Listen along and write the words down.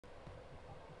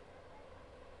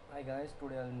Hi guys,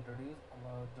 today I'll introduce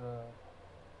about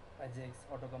Ajax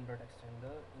Autocomplete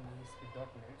Extender in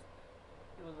ASP.NET.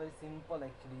 It was very simple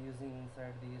actually using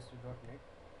inside the ASP.NET.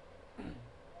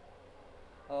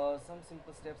 Some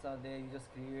simple steps are there. You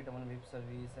just create one web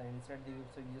service, and inside the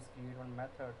web service you just create one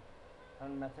method.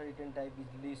 And method you can type is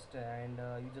list, and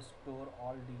you just store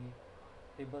all the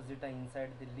tables data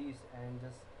inside the list, and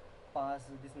just pass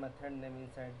this method name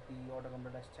inside the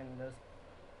Autocomplete Extenders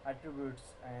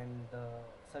attributes, and the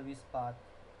service path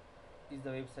is the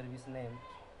web service name.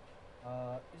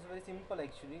 It's very simple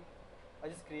actually. I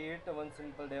just create one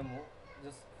simple demo,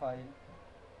 just file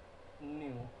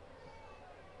new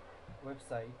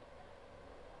website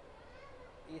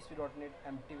ASP.NET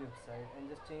empty website, and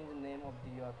just change the name of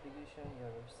your application, your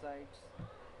websites.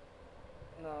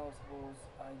 Now suppose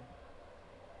I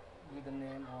give the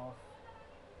name of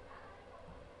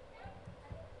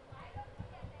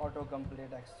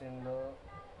Autocomplete Extender.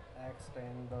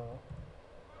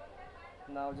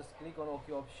 Now just click on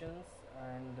OK options,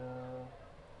 and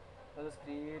now just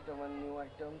create one new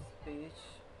items page,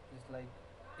 just like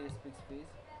ASP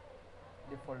space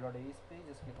default.asp.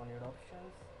 Just click on your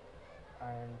options,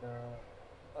 and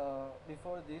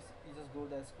before this you just go to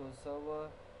the SQL server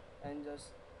and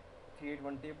just create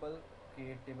one table.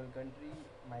 Create table country,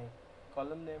 my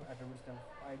column name, attributes name,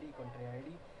 id, country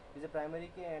id is a primary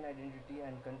key, and identity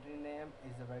and country name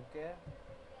is a varchar.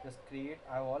 Just create,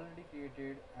 I've already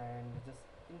created, and just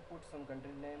input some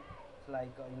country name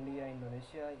like India,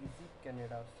 Indonesia, Egypt,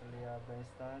 Canada, Australia,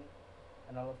 Afghanistan,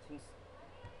 and all of things.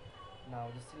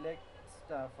 Now just select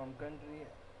star from country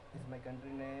is my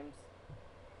country names.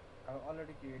 I've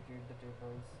already created the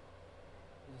tables.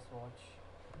 Just watch.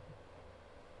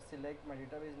 Select my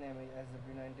database name as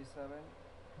SW97.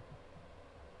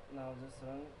 Now just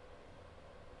run,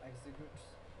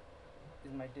 executes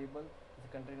is my table, is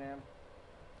the country name.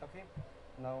 Okay.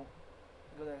 Now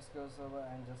go to SQL server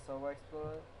and just server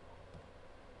explorer,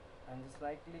 and just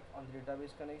right click on the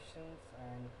database connections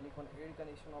and click on add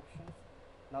connection options.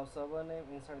 Now server name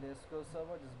inside the SQL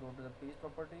server, just go to the page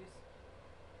properties.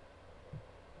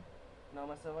 Now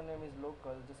my server name is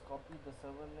local, just copy the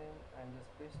server name and just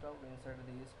paste out inside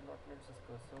the ASP.NET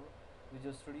SQL server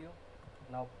Visual Studio.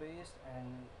 Now paste and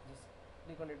just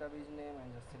click on database name and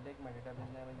just select my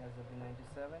database name as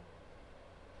SW97.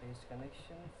 Paste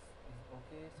connections is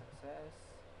okay, success.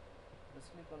 Just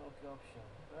click on OK option,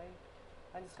 right?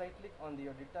 And just right click on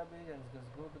your database and just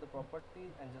go to the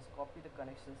property and just copy the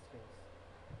connection strings.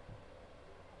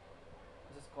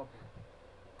 Just copy.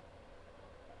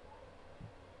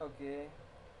 Okay.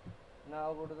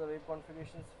 Now go to the web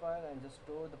configurations file and just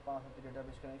store the path of the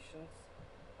database connections.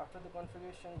 After the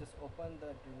configuration, just open the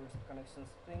attributes connection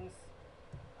strings,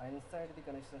 and inside the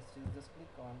connection strings just click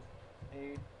on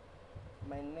add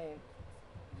my name.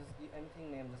 Just give anything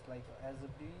name, just like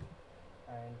SB,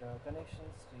 and connection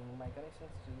string, my connection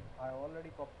string I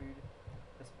already copied.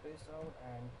 Just paste out,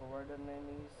 and provider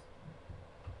name is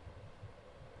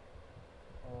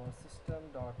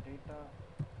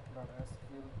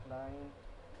system.data.sql client.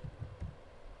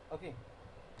 Okay.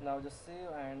 Now just save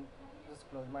and just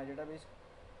close my database.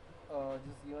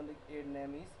 Just given the aid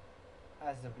name is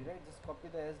SW, right? Just copy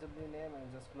the SW name and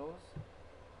just close.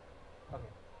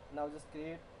 Okay. Now just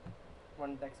create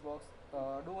one text box.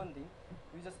 Do one thing,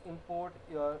 you just import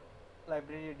your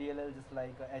library DLL, just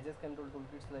like Ajax Control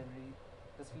Toolkits library.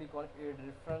 Just click on add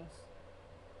reference.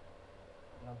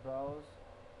 Now browse,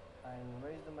 and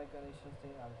where is the my connections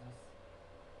thing? I'll just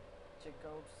check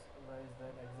out where is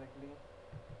that exactly.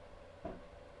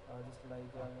 Just like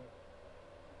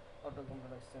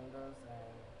Autocomplete Extenders,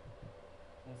 and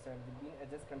inside the bin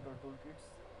Ajax Control Toolkits.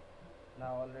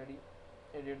 Now already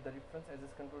added the reference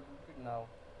Ajax Control Toolkit. Now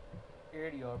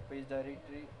add your page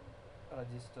directory,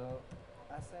 register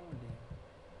assembly.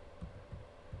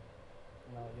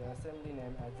 Now your assembly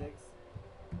name Ajax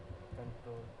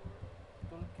Control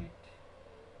Toolkit,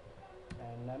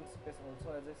 and namespace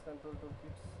also Ajax Control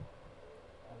Toolkits.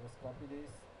 I'll just copy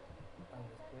this and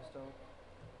just paste out,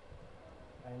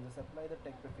 and just apply the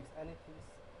tag prefix, anything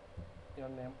your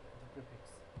name the prefix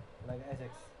like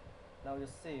Ajax. Now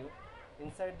just save.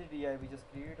 Inside the di we just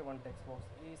create one text box,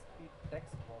 ASP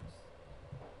text box.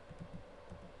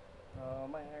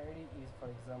 My id is, for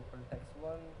example,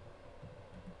 text1,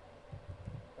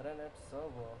 run at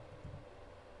server.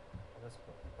 Just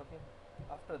okay.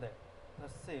 After that,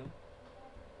 just save.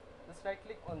 Just right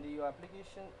click on your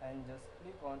application and just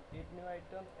click on add new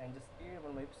item and just add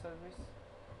one web service.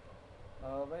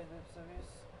 Where is web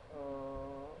service?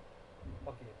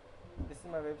 Okay, this is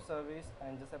my web service,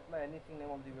 and just apply anything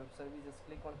name of the web service. Just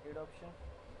click on add option.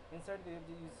 Inside the web,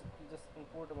 you just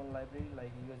import one library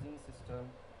like using system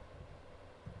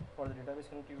for the database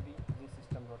connectivity using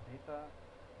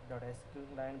system.data.sql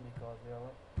client because we have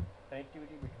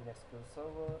connectivity between SQL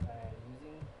server and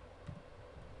using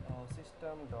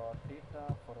system.data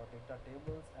for our data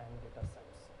tables and data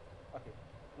sets. Okay,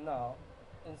 now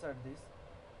inside this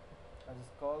I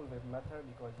just call web method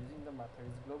because using the method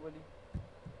is globally.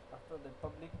 After the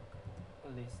public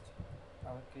list I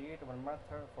will create one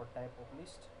method for type of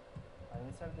list, and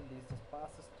inside the list just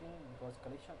pass a string because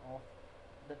collection of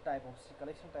the type of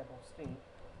collection type of string,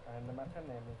 and the method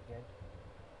name is get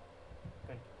continue.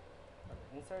 Okay.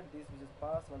 Inside this we just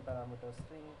pass one parameter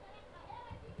string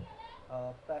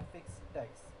prefix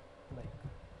text like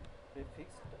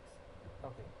prefix text.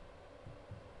 Okay,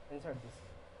 inside this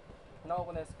now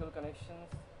open SQL connections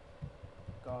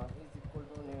con is equal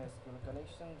to new SQL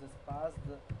connection, just pass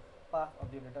the path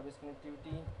of the database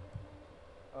connectivity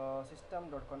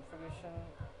system.configuration,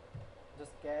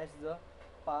 just cache the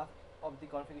path of the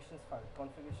configurations file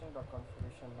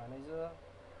configuration.configuration manager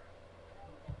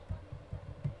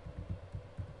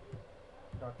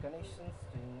dot connection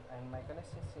string, and my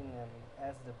connection string name is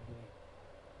SWE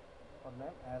or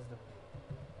name SWE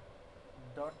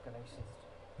dot connection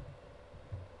string.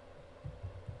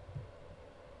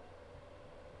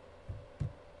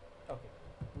 Okay,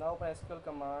 now open SQL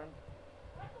command.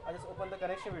 I just open the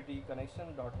connectivity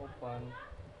connection dot open,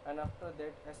 and after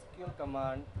that SQL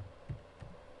command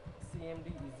cmd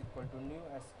is equal to new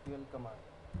SQL command.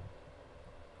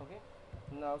 Okay,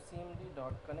 now cmd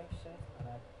dot connections, and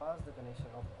I pass the connection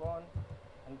of con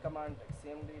and command text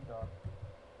cmd dot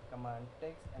command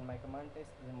text, and my command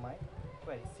text is my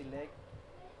query. Select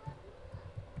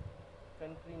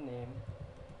country name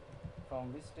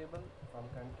from which table, from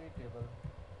country table,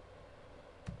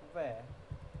 where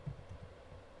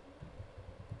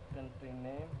country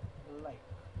name like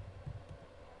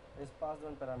is passed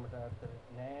one parameter at the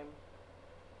name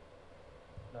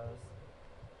plus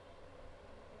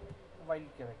while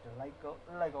character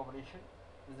like operation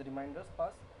is the reminders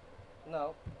pass.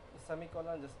 Now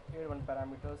semicolon, just add one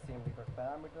parameter cmd dot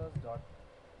parameters dot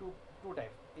two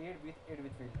types, add with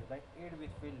value, like add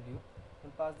with value,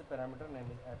 and pass the parameter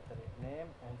name is at the name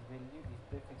and value is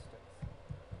prefix text.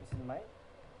 This is my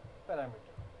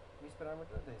parameter. Which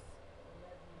parameter? This,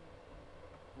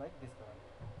 like this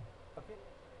parameter. Okay,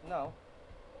 now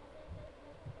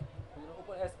we will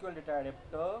open SQL data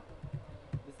adapter.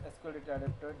 This SQL data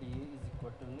adapter da is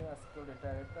equal to new SQL data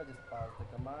adapter, just pass the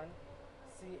command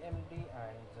cmd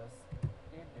and just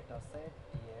create data set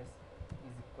ds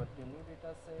is equal to new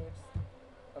data sets.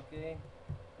 Okay,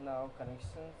 now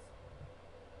connections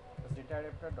plus data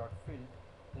adapter dot field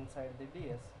inside the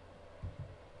ds.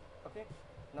 Okay,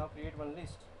 now create one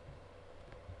list.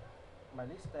 My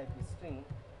list type is string,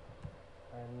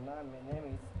 and now my name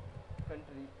is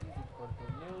country is equal to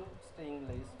new string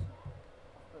list.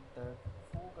 After that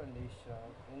for condition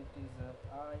integer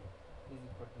I is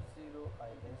equal to 0, I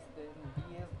less than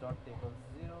ds dot table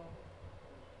 0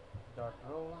 dot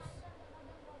rows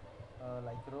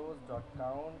like rows dot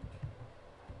count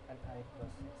and I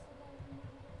plus 6.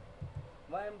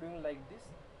 Why I'm doing like this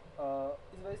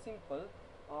is very simple.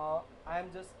 I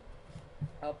am just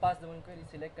pass the one query,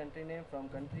 select country name from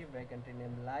country where country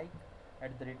name like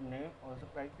at the rate name, also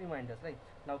write reminders. Right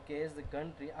now cache the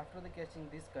country. After the caching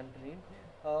this country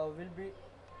will be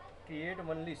create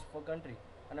one list for country,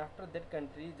 and after that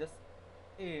country just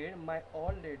add my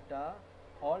all data,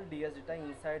 all ds data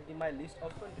inside the my list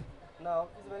of country. Now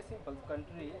it's very simple,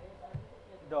 country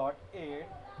dot add,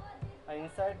 and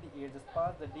inside the add just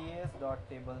pass the ds dot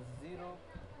table 0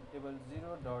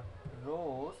 dot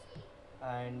rows,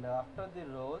 and after the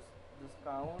rows just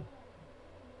count.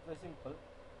 Very simple,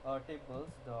 tables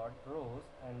dot rows,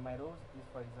 and my rows is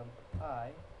for example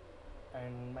I,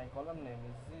 and my column name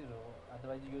is 0,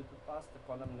 otherwise you have to pass the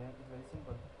column name. Is very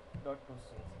simple, dot to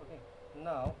strings. Okay,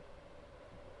 now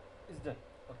it's done.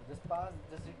 Okay, just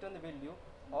return the value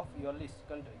of your list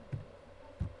country.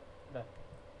 Done.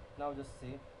 Now just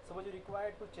say suppose you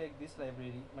required to check this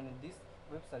library, I mean this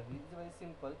web service. Is very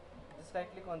simple, just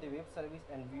right click on the web service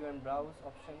and view and browse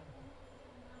option.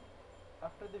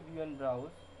 After the view and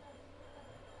browse,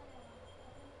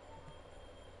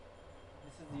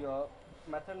 this is your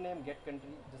method name get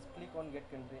country. Just click on get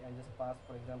country and just pass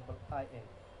for example in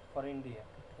for India,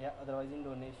 yeah, otherwise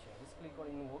Indonesia. Just click on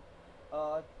invoke.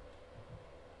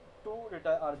 Two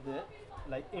data are there,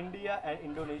 like India and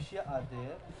Indonesia are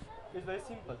there. It's very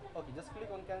simple. Okay, just click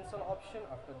on cancel option.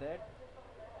 After that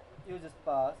you just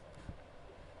pass.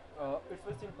 It's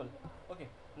very simple. Okay,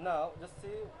 now just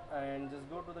save and just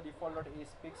go to the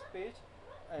default.aspx page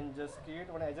and just create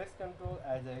one Ajax control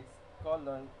Ajax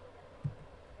colon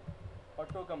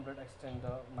Autocomplete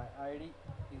Extender, my id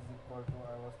is equal to,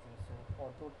 I was thinking, so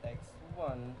auto text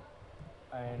 1,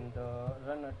 and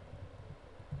run a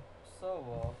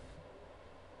server,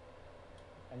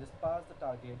 and just pass the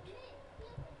target.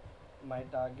 My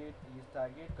target is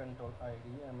target control id,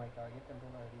 and my target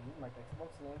control id is my text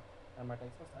box name, and my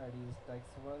text box id is text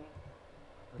 1.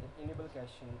 So the enable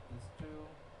caching is true,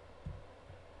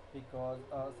 because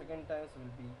second times will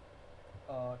be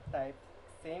type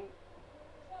same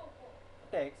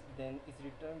text, then is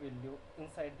return value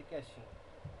inside the caching,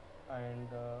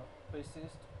 and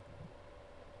persist,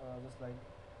 just like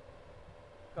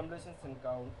completion sync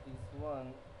count is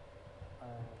 1,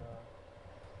 and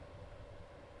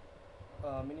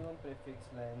minimum prefix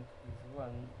length is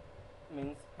 1,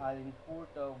 means I'll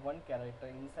input one character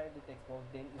inside the text box,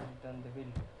 then is return the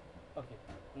value. Okay,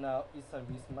 now is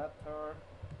service method.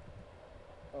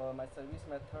 My service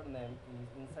method name is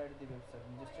inside the web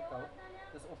service. Just check out.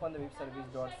 Just open the web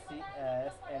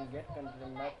service.cs and get country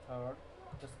method.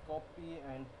 Just copy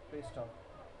and paste out.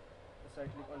 Just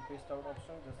right click on paste out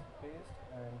option. Just paste,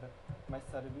 and my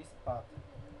service path.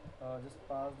 Just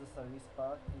pass the service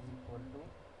path is equal to,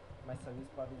 my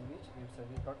service path is which web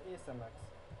service.asmx.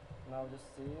 Now just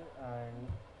save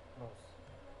and close.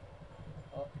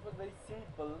 It was very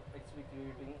simple actually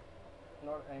creating,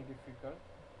 not any difficult.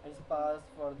 I just pass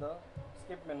for the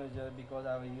script manager because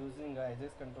I was using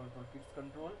Ajax Control toolkits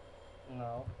control.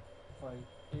 Now for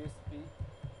ASP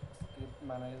script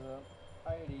manager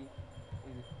ID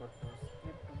is equal to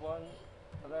script1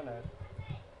 runner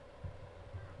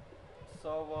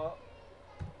server,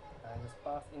 and just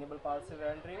pass enable partial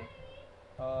rendering,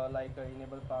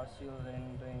 enable partial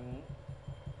rendering,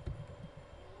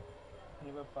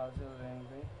 enable partial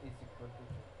rendering is equal to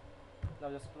true. Now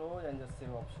just close and just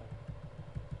save option.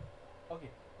 Okay,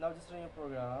 now just run your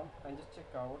program and just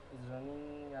check out is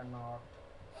running or not.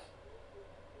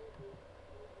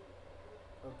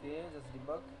 Okay, just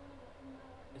debug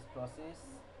this process,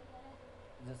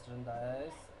 just run the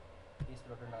as is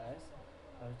run the as.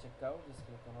 Now check out, just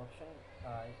click on option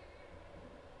I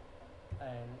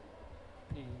and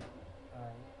D,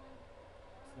 and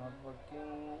it's not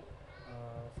working,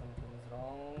 something is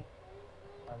wrong.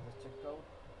 I'll just check out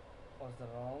what's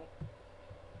the wrong.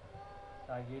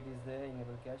 Target is there,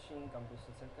 enable caching,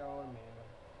 completion set count, minimum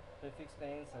prefix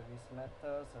name, service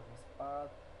method, service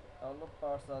path, all the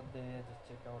parts are there. Just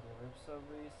check out your web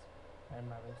service, and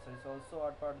my web service also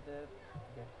are part there.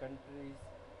 Get countries,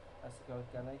 SQL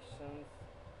connections.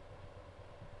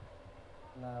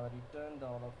 Now return the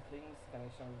all of things,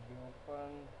 connection will be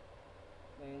open.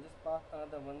 Then just pass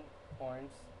another one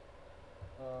points,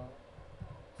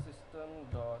 system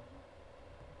dot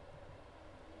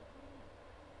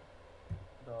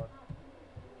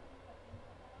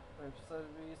web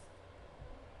service,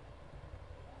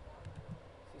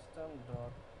 system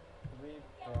dot web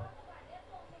dot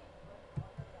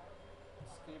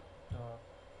script dot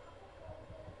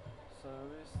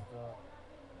service dot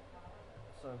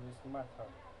service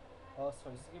method,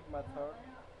 sorry, script method,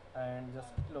 and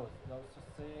just close. Also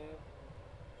save,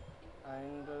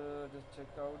 and just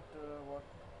check out what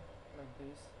like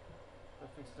this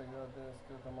prefix trigger the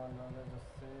SQL command, just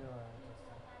save and just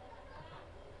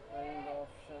end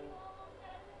option.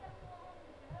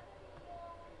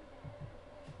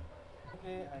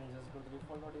 Okay, and just go to the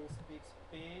default.asp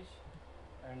page,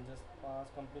 and just pass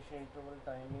completion interval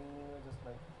timing, just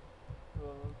like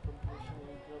completion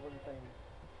interval time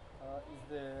is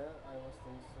there. I was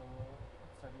saying so.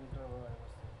 Set interval. I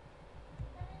was saying.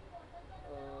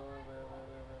 Where?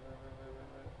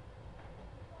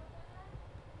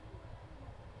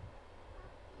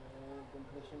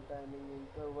 Completion timing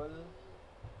interval.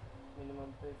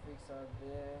 Minimum prefix are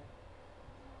there.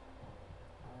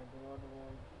 I do not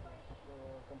want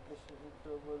completion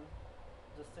interval.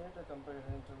 Just set a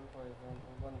completion interval, for example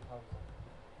 1000.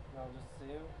 Now just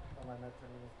save. My method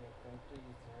is get country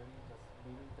is ready. Just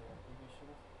build the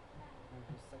application. Will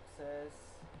be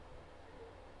success.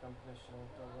 Completion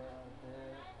interval are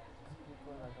there. Just click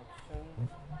on that option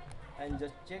and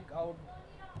just check out.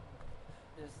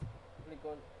 Just click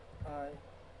on I,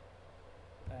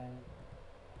 and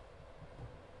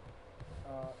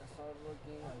it's not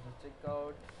working. I'll just check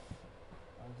out.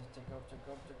 I'll just check out. I'll just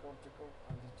check out.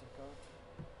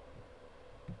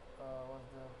 What's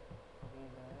the working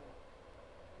there?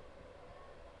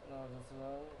 No, just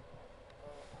run.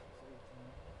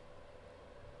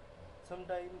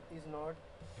 Sometimes is not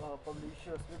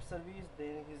publisher's web service,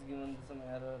 then he's given some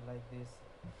error like this.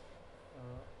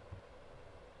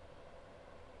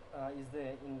 Is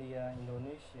there India,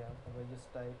 Indonesia? I just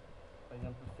type, for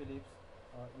example, Philips.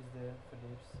 Is there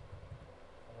Philips?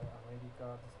 for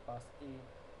America, this pass A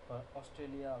for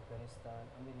Australia, Afghanistan,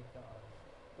 America.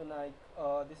 So like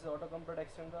this is Autocomplete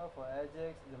Extender for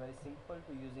Ajax. It's very simple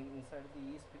to using inside the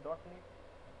ASP.NET,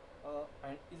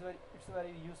 and it's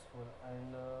very useful.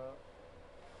 And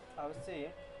I would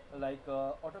say like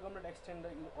Autocomplete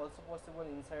Extender is also possible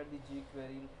inside the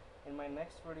jQuery. In my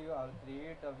next video, I'll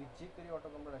create a with jQuery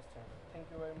Autocomplete Extender.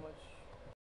 Thank you very much.